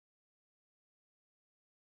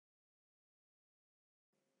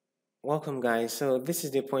Welcome guys. So this is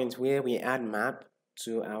the point where we add map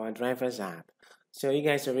to our driver's app. So you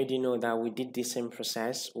guys already know that we did the same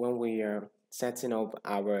process when we are setting up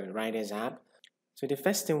our riders app. So the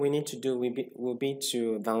first thing we need to do will be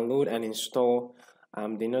to download and install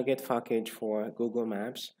the Nugget package for Google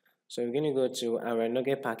Maps. So we're going to go to our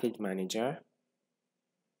Nugget package manager.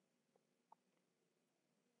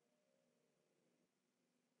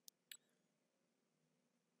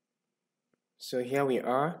 So here we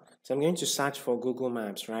are. So I'm going to search for Google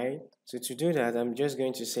Maps, right? So to do that, I'm just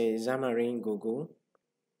going to say Xamarin Google.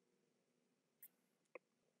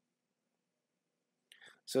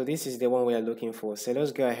 So this is the one we are looking for. So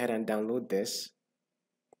let's go ahead and download this.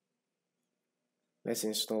 Let's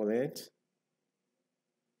install it.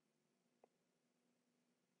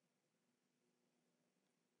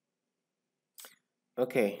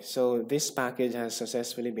 Okay, so this package has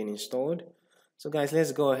successfully been installed. So guys,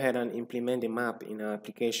 let's go ahead and implement the map in our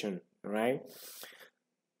application, all right?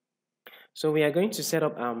 So we are going to set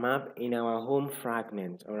up our map in our home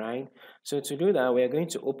fragment, all right? So to do that, we are going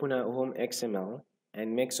to open our home XML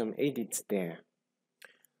and make some edits there.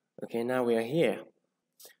 Okay, now we are here.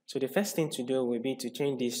 So the first thing to do will be to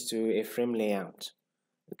change this to a frame layout.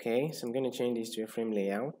 Okay, so I'm going to change this to a frame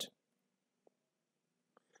layout.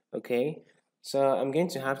 Okay, so I'm going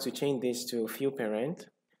to have to change this to view parent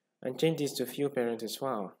and change this to view parent as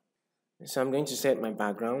well. So I'm going to set my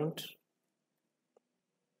background.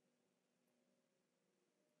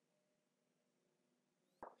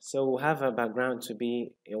 So we'll have a background to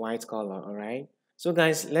be a white color, all right? So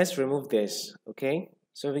guys, let's remove this, okay?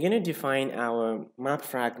 So we're going to define our map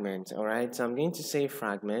fragment, all right? So I'm going to say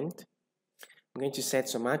fragment. I'm going to set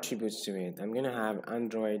some attributes to it. I'm going to have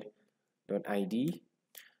android.id.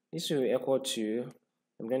 This will be equal to,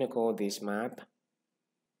 I'm going to call this map.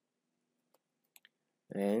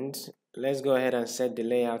 And let's go ahead and set the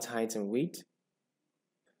layout height and width.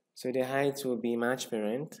 So the height will be match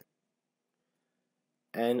parent.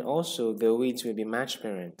 And also the width will be match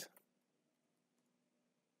parent.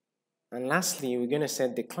 And lastly, we're going to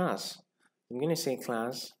set the class. I'm going to say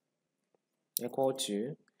class equal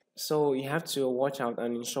to. So you have to watch out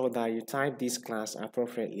and ensure that you type this class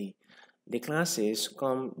appropriately. The class is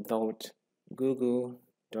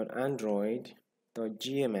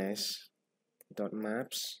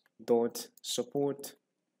com.google.android.gms.maps.support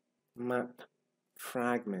map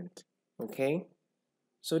fragment. Okay,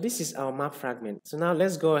 so this is our map fragment. So now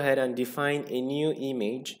let's go ahead and define a new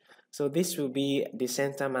image. So this will be the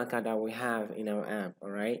center marker that we have in our app.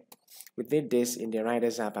 All right, we did this in the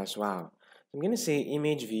riders app as well. I'm going to say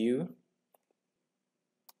image view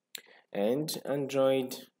and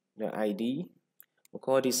android.id. We'll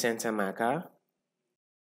call this center marker.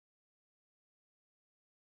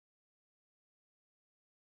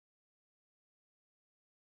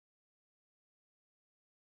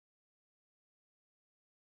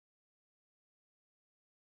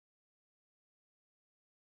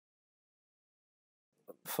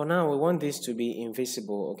 For now, we want this to be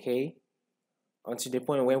invisible, okay? Until the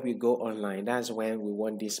point when we go online, that's when we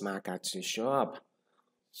want this marker to show up.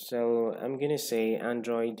 So I'm going to say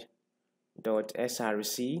android.src.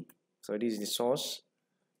 So this is the source.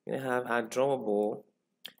 I'm going to have a drawable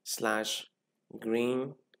 /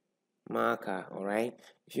 green marker, all right?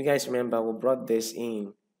 If you guys remember, we brought this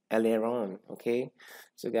in earlier on, okay?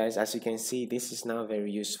 So guys, as you can see, this is now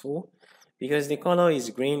very useful. Because the color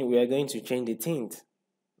is green, we are going to change the tint,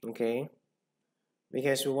 okay?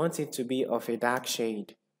 Because we want it to be of a dark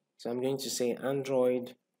shade. So I'm going to say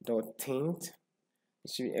android.tint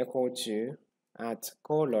should be equal to at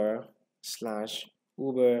color /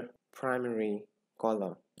 uber primary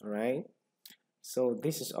color, all right? So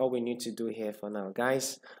this is all we need to do here for now.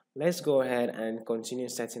 Guys, let's go ahead and continue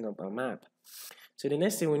setting up our map. So the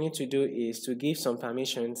next thing we need to do is to give some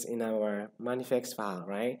permissions in our manifest file,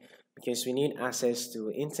 right? Because we need access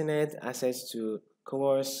to internet, access to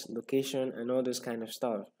course, location, and all those kind of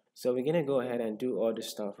stuff. So we're gonna go ahead and do all this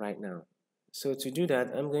stuff right now. So to do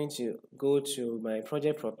that, I'm going to go to my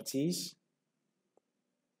project properties.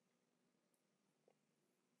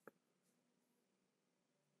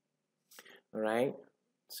 All right.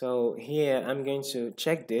 So here I'm going to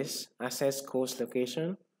check this, access course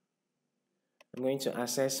location. I'm going to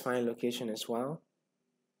access find location as well.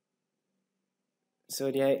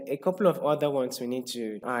 So there are a couple of other ones we need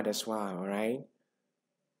to add as well, all right?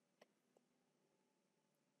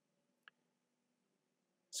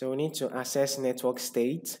 So we need to access network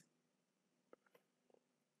state.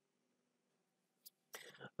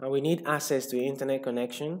 And we need access to internet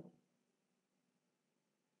connection.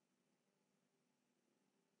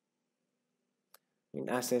 We need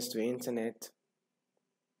access to internet.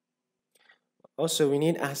 Also, we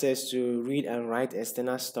need access to read and write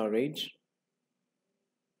external storage.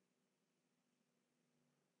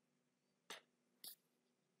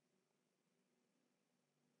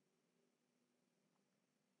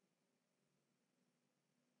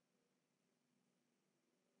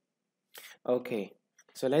 Okay,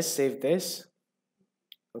 so let's save this.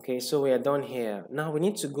 Okay, so we are done here. Now we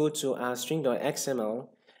need to go to our string.xml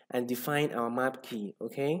and define our map key.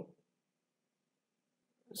 Okay,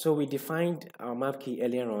 so we defined our map key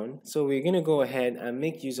earlier on, so we're going to go ahead and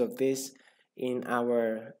make use of this in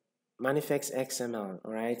our manifest XML.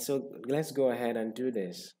 All right, so let's go ahead and do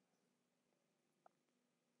this.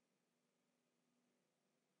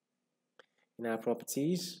 In our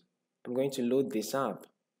properties, I'm going to load this up.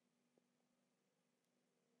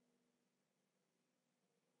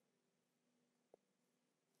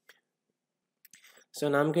 So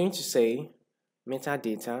now I'm going to say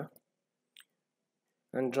metadata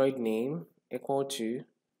Android name equal to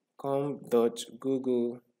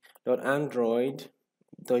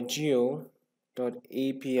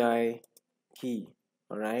com.google.android.geo.api key.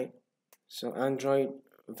 All right, so Android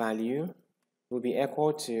value will be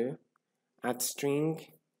equal to @string/map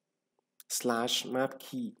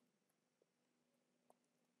key,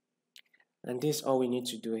 and this is all we need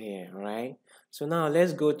to do here. All right, so now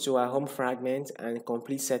let's go to our home fragment and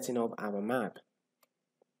complete setting up our map.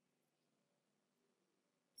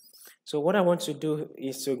 So what I want to do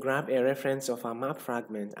is to grab a reference of our map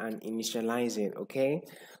fragment and initialize it. Okay,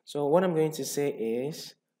 so what I'm going to say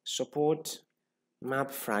is support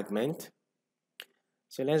map fragment.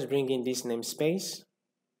 So let's bring in this namespace.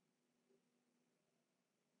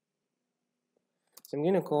 So I'm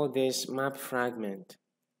going to call this map fragment.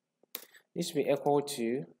 This will be equal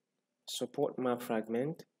to support map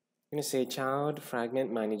fragment. I'm going to say child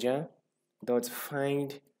fragment manager dot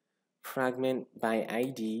find fragment by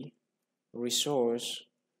ID resource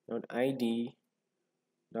dot ID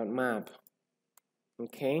dot map.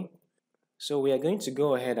 Okay, so we are going to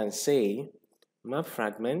go ahead and say map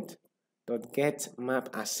fragment dot get map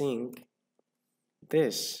async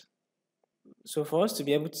this. So for us to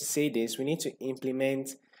be able to say this, we need to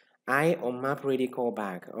implement I on map ready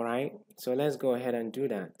callback. All right, so let's go ahead and do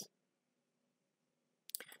that.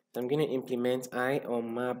 So I'm going to implement I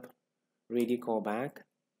on map ready callback.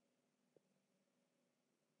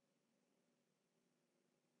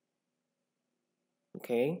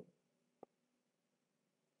 Okay,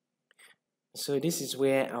 so this is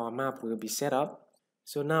where our map will be set up.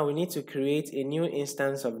 So now we need to create a new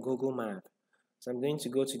instance of Google Map. So I'm going to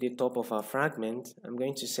go to the top of our fragment. I'm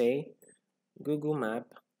going to say Google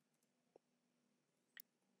Map.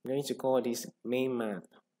 I'm going to call this main map.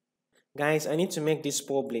 Guys, I need to make this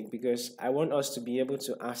public because I want us to be able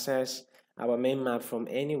to access our main map from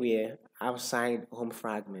anywhere outside home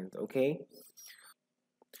fragment. Okay,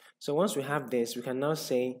 so once we have this, we can now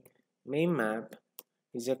say main map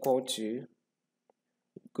is equal to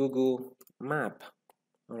Google Map.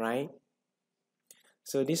 All right,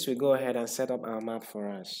 so this will go ahead and set up our map for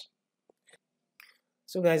us.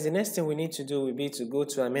 So guys, the next thing we need to do will be to go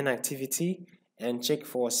to our main activity and check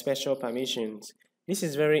for special permissions. This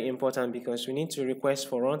is very important because we need to request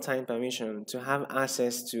for runtime permission to have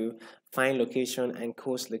access to find location and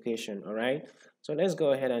coast location. All right, so let's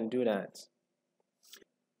go ahead and do that.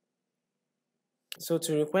 So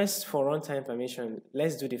to request for runtime permission,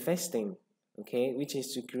 let's do the first thing, okay, which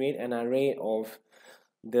is to create an array of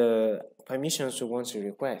the permissions we want to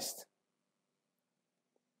request.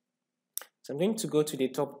 So I'm going to go to the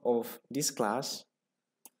top of this class.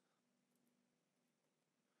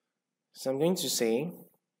 So I'm going to say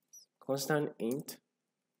constant int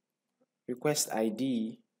request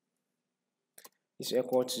ID is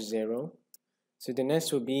equal to 0. So the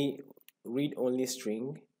next will be read-only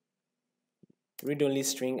string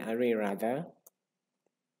array rather.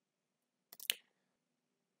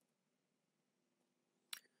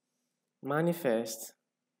 Manifest.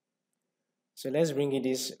 So let's bring in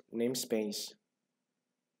this namespace.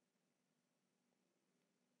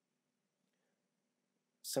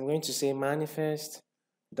 So I'm going to say manifest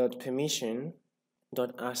dot permission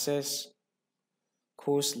dot access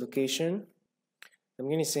coast location. I'm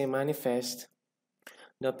going to say manifest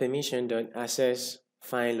dot permission dot access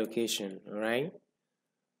find location. All right,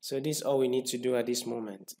 so this is all we need to do at this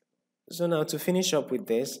moment. So now to finish up with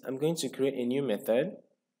this, I'm going to create a new method.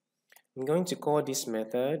 I'm going to call this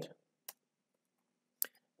method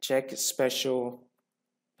check special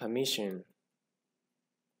permission,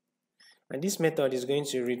 and this method is going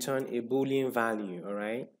to return a boolean value. All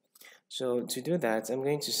right, so to do that, I'm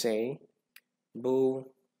going to say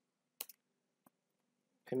bool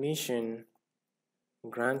permission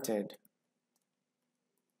granted.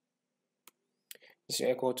 is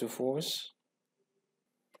equal to false,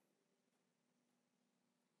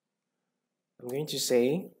 I'm going to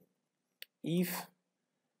say if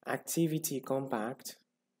activity compact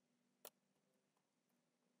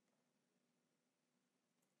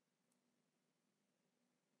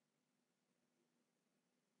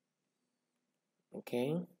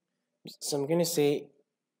okay, so I'm going to say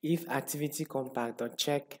if activity compact dot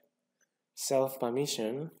check self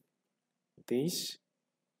permission this,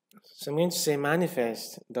 so I'm going to say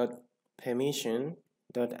manifest dot permission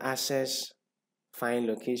dot access find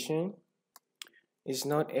location is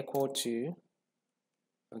not equal to,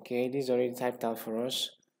 okay, this is already typed out for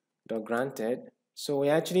us, dot granted. So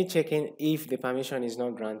we're actually checking if the permission is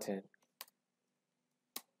not granted.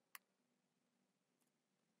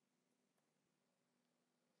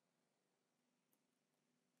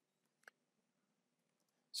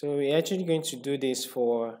 So we're actually going to do this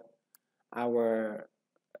for our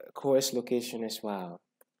course location as well.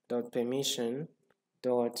 Dot permission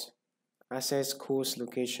dot access course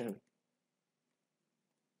location.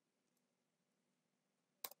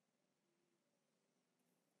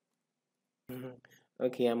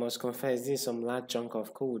 Okay, I must confess this is some large chunk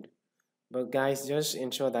of code. But guys, just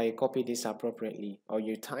ensure that you copy this appropriately or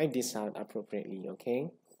you type this out appropriately, okay?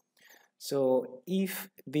 So if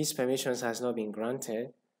these permissions has not been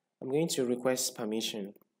granted, I'm going to request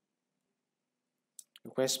permission.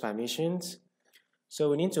 Request permissions. So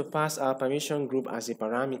we need to pass our permission group as a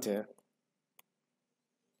parameter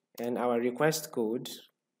and our request code,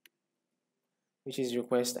 which is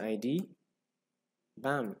request ID.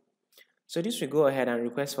 Bam. So this will go ahead and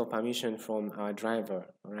request for permission from our driver.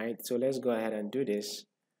 All right. So let's go ahead and do this.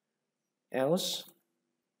 Else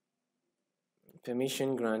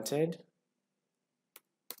permission granted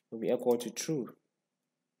will be equal to true.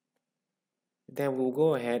 Then we'll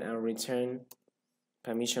go ahead and return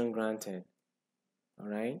permission granted. All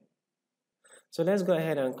right. So let's go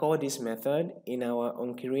ahead and call this method in our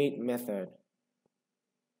onCreate method.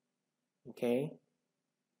 Okay.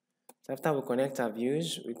 So after we connect our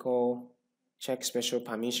views, we call check special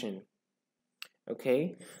permission.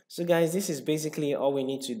 Okay. So guys, this is basically all we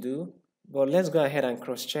need to do. But let's go ahead and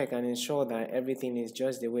cross-check and ensure that everything is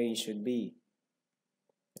just the way it should be.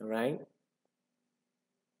 All right.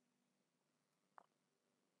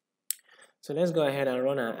 So let's go ahead and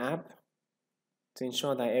run our app to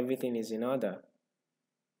ensure that everything is in order.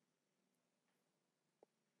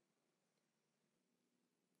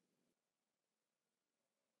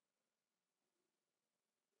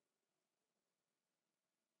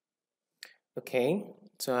 Okay,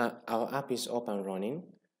 so our app is up and running.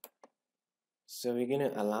 So we're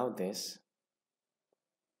going to allow this.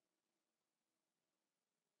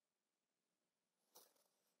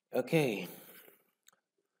 Okay,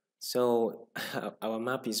 so our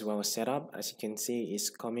map is well set up. As you can see, it's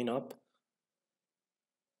coming up.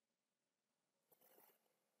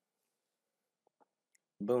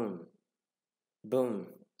 Boom, boom.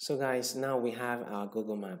 So guys, now we have our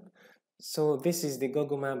Google map. So this is the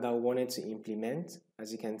Google map that we wanted to implement.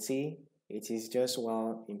 As you can see, it is just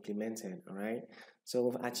well implemented. All right, so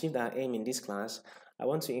we've achieved our aim in this class. I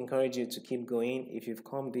want to encourage you to keep going. If you've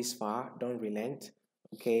come this far, don't relent.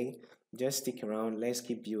 Okay, just stick around. Let's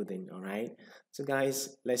keep building. All right, so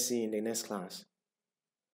guys, let's see you in the next class.